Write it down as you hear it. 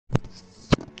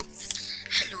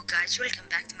guys, welcome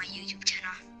back to my YouTube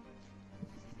channel.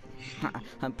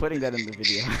 I'm putting that in the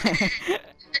video.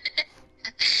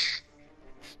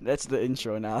 That's the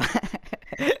intro now.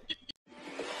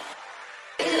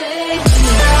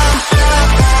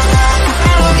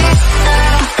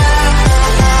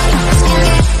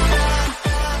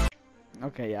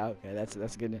 Okay, yeah, okay,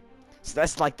 that's good. So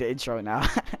that's like the intro now.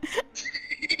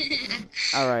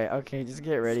 Alright, okay, just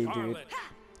get ready, dude.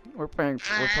 We're playing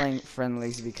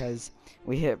friendlies because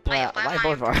we hit plat. Why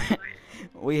both are?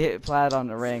 We hit plat on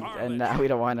the rank, and now we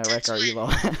don't want to wreck our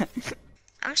elo.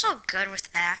 I'm so good with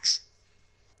axe.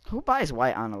 Who buys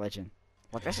white on a legend?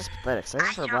 Like, that's just pathetic. Save it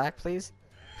for black, please.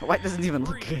 White doesn't even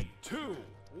look good.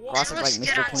 Cross like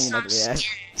Mr. Clean ugly ass.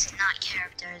 Skins, not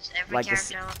characters. Every Like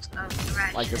character looks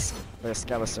right. Like this, the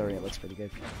Skeletary, it looks pretty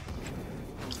good.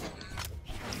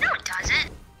 No, it doesn't.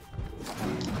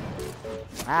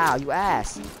 Wow, you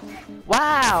ass.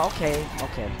 Wow, okay.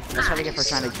 That's what I get for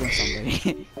trying to drink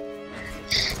somebody.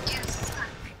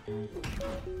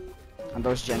 On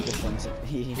those gender things,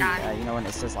 you know when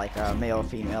it says like male,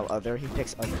 female, other, he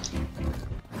picks other.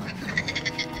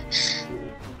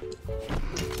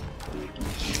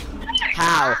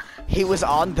 How? He was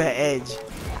on the edge.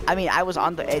 I mean, I was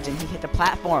on the edge and he hit the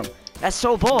platform. That's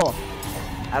so bull.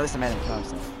 At least the man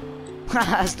himself.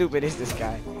 How stupid is this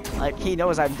guy? Like, he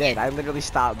knows I'm dead. I literally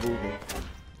stopped moving.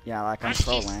 Yeah, like I'm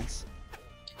pro Lance.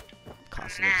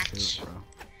 Costly too, bro.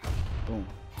 Boom.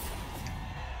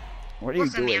 What are you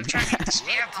doing? I'm charging the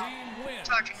spear bomb.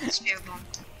 Charging the spear bomb.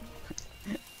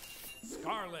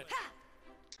 Scarlet.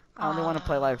 I only want to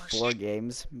play like 4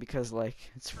 games because like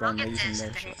it's friendly and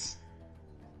they're short.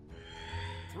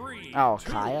 Oh,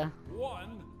 Kaya?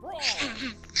 Look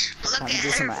Time at to do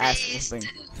some her ass face. whooping.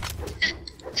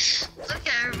 Look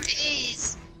at her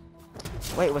face.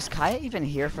 Wait, was Kaya even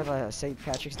here for the St.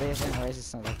 Patrick's Day event, or is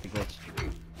this not like the glitch?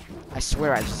 I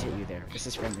swear I just hit you there. This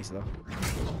is friendlies though.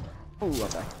 Ooh,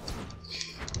 okay.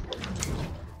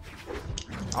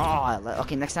 Oh,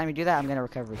 okay, next time you do that, I'm gonna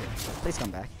recover here. Please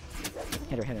come back.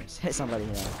 Hit her. Hit somebody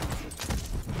here.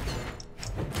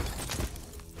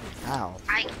 Ow.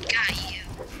 I got you,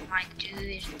 my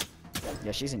dude.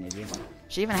 Yeah, she's an idiot.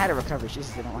 She even had a recovery, she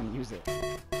just didn't want to use it.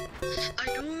 I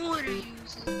don't want to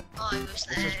use it. Oh, I wish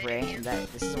that. This is rank, and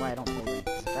this is why I don't play rank.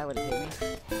 If that would have hit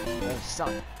me, I would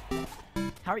suck.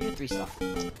 How are you 3 stuff?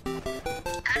 I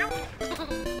don't.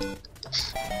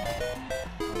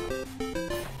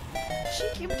 She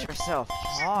keeps herself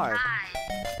hard.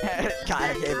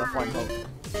 Kaya gave a fun hope.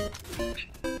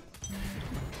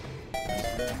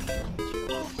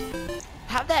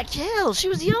 Have that kill! She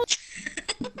was the only.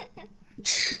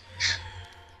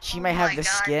 She may have the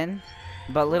skin,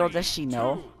 but little does she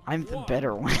know, I'm the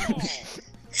better one.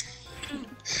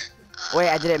 Wait,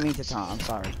 I didn't mean to taunt. I'm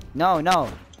sorry. No.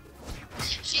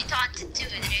 She taunted too,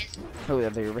 it is. Who,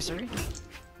 the Erissery?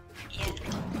 Yeah.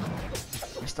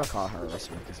 I still call her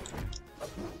Erissery because of her.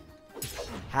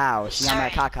 How? Is she on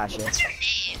that caca shit? What's her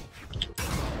name?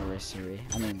 Erissery.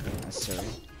 I mean, Suri.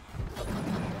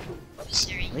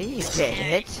 Siri. Please get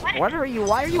hit. What are you?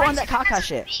 Why are you on that caca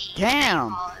shit?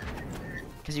 Damn.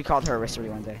 Because you called her Erissery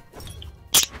one day.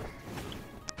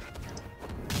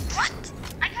 What?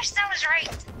 I wish that was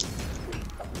right.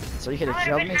 So you could have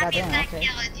killed me, goddamn. Okay.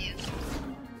 You.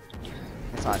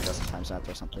 That's how I feel sometimes. I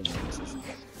throw something and misses.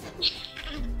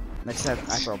 Next time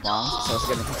I throw bombs, so it's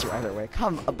gonna hit you either way.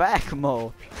 Come back,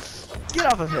 Mo. Get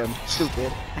off of him,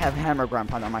 stupid. I have Hammer Ground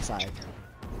Pound on my side.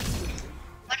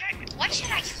 What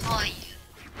should I call you?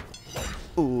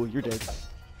 Ooh, you're dead.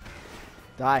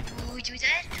 Die. Ooh, you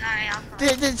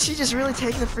dead? Did she just really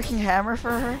take the freaking hammer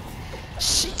for her?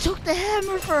 She took the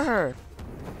hammer for her.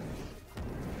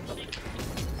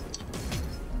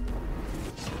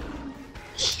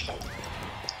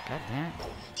 God damn it.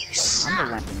 You suck. I'm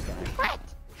the ramping guy. What?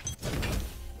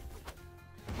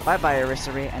 Bye bye,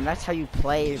 Erissery, and that's how you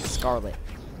play Scarlet.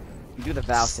 You do the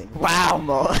Valsing. Wow,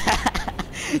 Mo!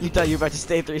 You thought you were about to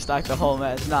stay 3 stock the whole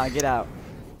match. Nah, get out.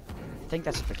 I think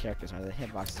that's what the characters are. The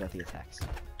hitboxes are the attacks.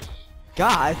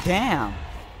 God damn!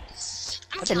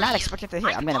 I did not expect it to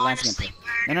hit. I'm gonna lance again.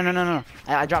 No.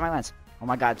 I dropped my lance. Oh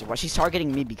my god, well, she's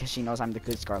targeting me because she knows I'm the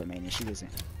good Scarlet main, and she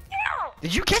isn't.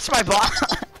 Did you catch my ball?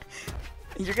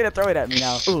 You're gonna throw it at me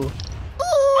now. Ooh. Ooh!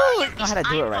 I don't know how to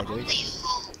do it right, dude.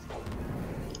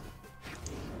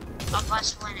 Of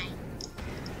us winning.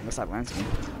 What's that lancing?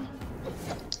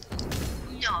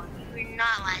 No, you're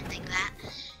not landing that.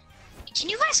 Can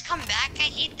you guys come back? I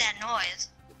hate that noise.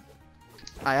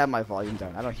 I have my volume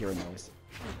down. I don't hear a noise.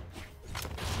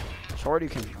 Short, you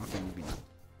can. Okay, maybe not.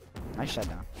 Nice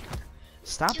shutdown.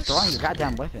 Stop throwing your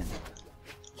goddamn weapon.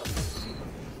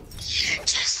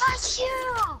 Just like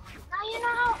you. Now you know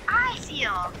how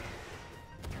dog.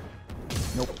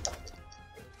 Nope.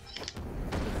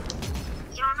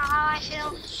 You don't know how I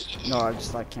feel? Shit. No, I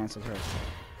just like canceled her.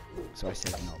 So I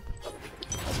said nope.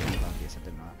 That's kind of obvious. I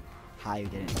did not. Hi, you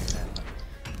didn't do that.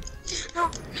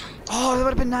 No. Oh, that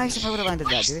would have been nice if I would have landed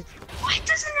that, dude. Why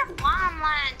doesn't a bomb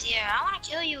land here? I want to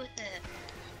kill you with it.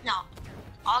 No.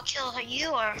 I'll kill her, you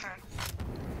or her.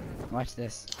 Watch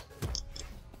this.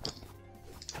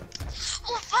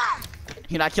 Oh, bomb!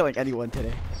 You're not killing anyone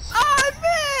today. Oh,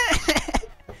 man!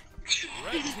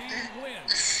 Red team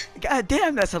wins. God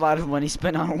damn, that's a lot of money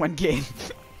spent on one game.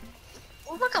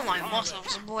 Oh, look at my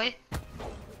muscles, boy.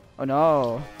 Oh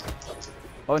no.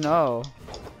 Oh no.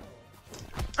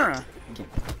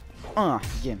 Game.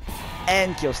 Game.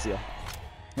 And kill steal.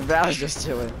 And Val's just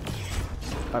chilling.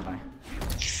 Bye bye.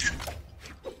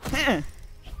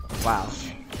 Wow.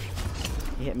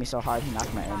 He hit me so hard he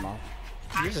knocked my aim off.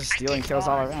 You're just stealing kills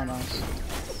all around, aren't you?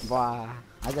 Wow.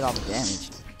 I did all the damage.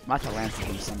 I'm about to land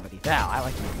from somebody. Val, I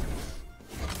like you.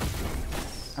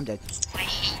 I'm dead.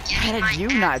 How did you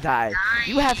not die?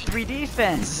 You have 3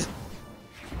 defense.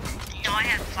 No, I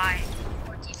have 5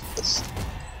 more defense.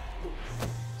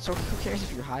 So who cares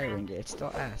if you're hiring it? It's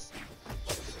still ass.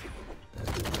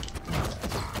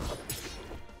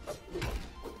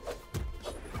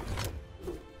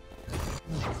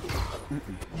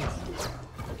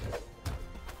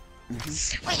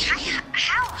 Wait,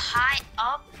 how high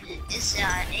up is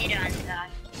Ada on the guy?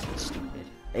 Stupid.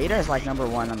 Ada is like #1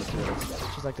 on the Twitter.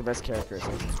 She's like the best character.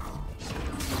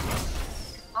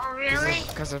 Oh really?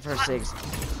 Because of her SIGs.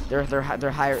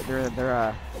 They're higher.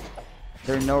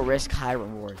 They're no risk, high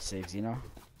reward SIGs. You know,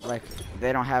 like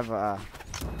they don't have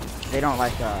they don't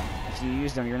like if you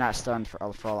use them, you're not stunned for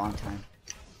a long time.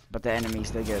 But the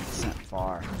enemies, they get sent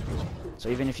far. So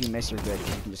even if you miss, you're good.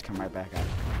 You can just come right back out.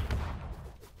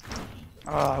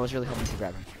 Oh, I was really hoping to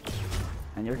grab him.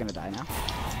 And you're gonna die now.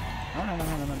 Oh no.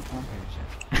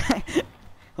 Okay, shit.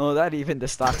 Oh, that even the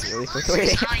stocks really quickly.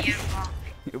 It's not your fault.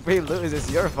 If we lose, it's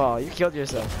your fault. You killed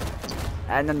yourself.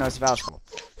 And then there's Val's fault.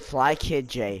 Fly Kid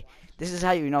J. This is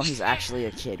how you know he's actually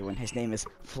a kid, when his name is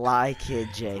Fly Kid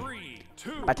J. 3,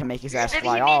 2, About to make his ass Maybe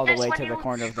fly he all made the this way when to he the was-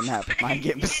 corner of the map. Mind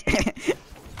games.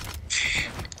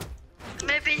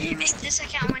 Maybe he made this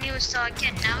account when he was still a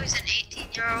kid. Now he's an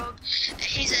 18-year-old.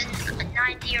 He's a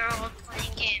 90-year-old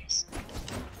playing games.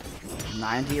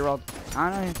 90-year-old? I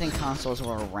don't even think consoles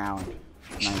were around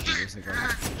 90 years ago.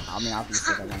 I mean,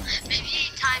 obviously they weren't. Maybe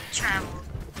he time traveled.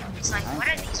 He's like, what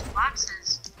are these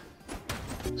boxes?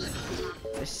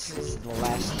 This is the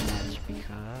last match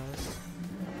because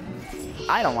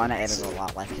I don't want to edit a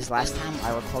lot. Like, cause last time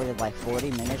I recorded like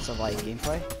 40 minutes of like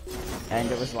gameplay, and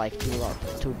it was like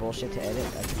too bullshit to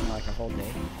edit. That took me like a whole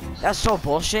day. That's so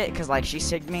bullshit. Cause like she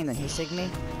sigged me and then he sigged me,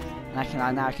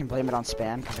 and now I can blame it on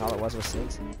spam because all it was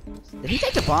SIGs. Did he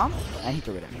take the bomb? And he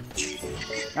threw it at me.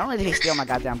 Not only did he steal my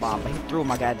goddamn bomb, but he threw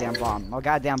my goddamn bomb. My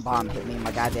goddamn bomb hit me in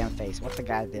my goddamn face. What the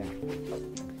goddamn?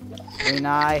 Queen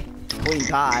Eye. Queen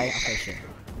die. Okay, shit.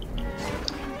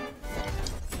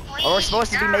 Oh, we're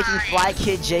supposed to be making Fly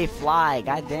Kid J fly.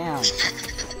 Goddamn.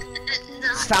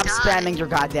 Stop spamming your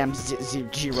goddamn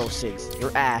 06.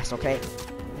 Your ass, okay?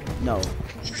 No.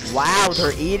 Wow,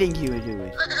 they're eating you,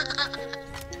 dude.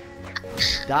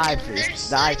 Die, please.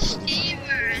 Die, please.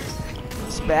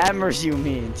 Spammers, you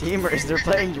mean? Teamers, they're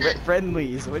playing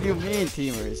friendlies. What do you mean,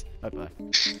 teamers? Bye-bye.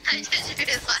 I just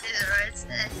realized what it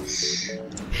said.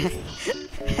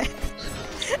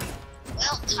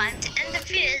 Well, time to end the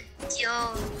video.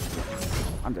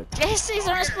 I'm dead. These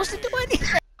aren't supposed to do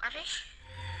anything. What is?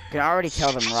 You can already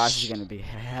tell them Raj is gonna be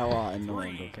hella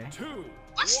annoying, okay? 2,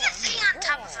 What's the thing on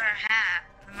top of her hat?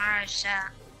 Mara's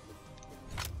hat.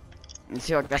 You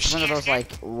see, like, that's one of those,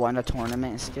 like,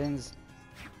 won-a-tournament skins.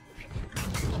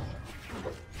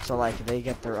 So, like, they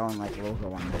get their own, like,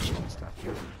 logo on their shit and stuff.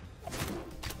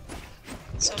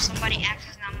 So somebody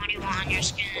asks them what do you want on your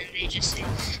skin and they just say,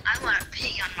 I want a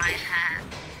pig on my hat.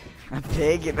 A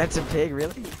pig? That's a pig,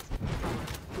 really?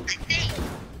 I think.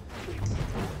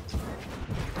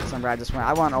 Some guy just went,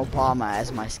 I want Obama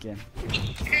as my skin.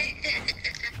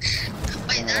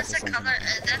 Wait, that's a color,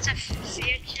 that's a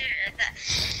future,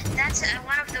 that's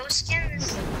one of those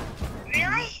skins?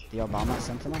 Really? The Obama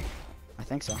Sentinel? I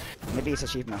think so. Maybe it's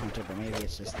Achievement Hunter, but maybe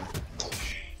it's just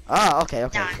Oh, okay.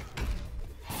 No.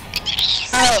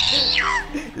 Oh,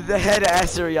 the head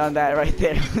assery on that right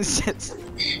there was just...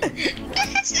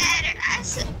 That's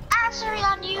assery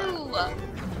on you!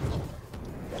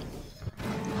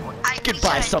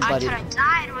 Goodbye, somebody. I could've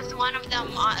died with one of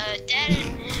them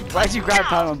dead. Why'd you grab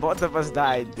pound when both of us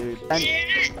died, dude?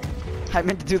 I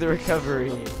meant to do the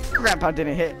recovery. Grab pound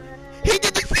didn't hit. He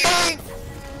did the thing!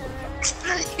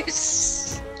 You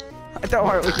Don't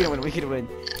worry, we can win. We can win.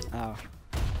 Oh.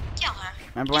 Kill her.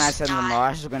 Remember when I Just said the die.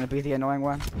 Mirage was gonna be the annoying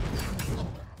one?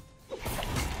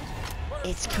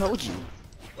 It's Koji.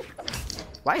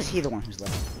 Why is he the one who's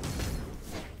left?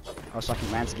 Oh, so I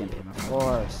can land skimp him, of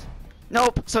course.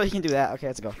 Nope. So he can do that. Okay,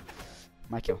 let's go.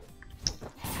 My kill.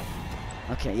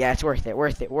 Okay, yeah, it's worth it.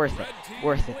 Worth it. Worth it.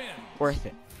 Worth it. Worth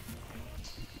it.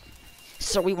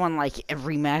 So we won like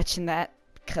every match in that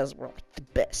because we're like the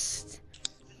best.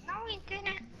 No, we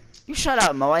didn't. You shut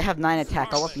up, Mo. I have 9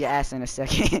 attack. I'll whip your ass in a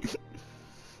second.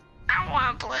 I don't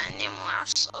want to play anymore. I'm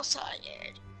so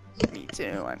tired. Me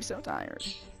too. I'm so tired.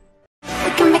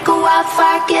 We can make a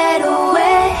wildfire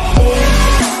getaway.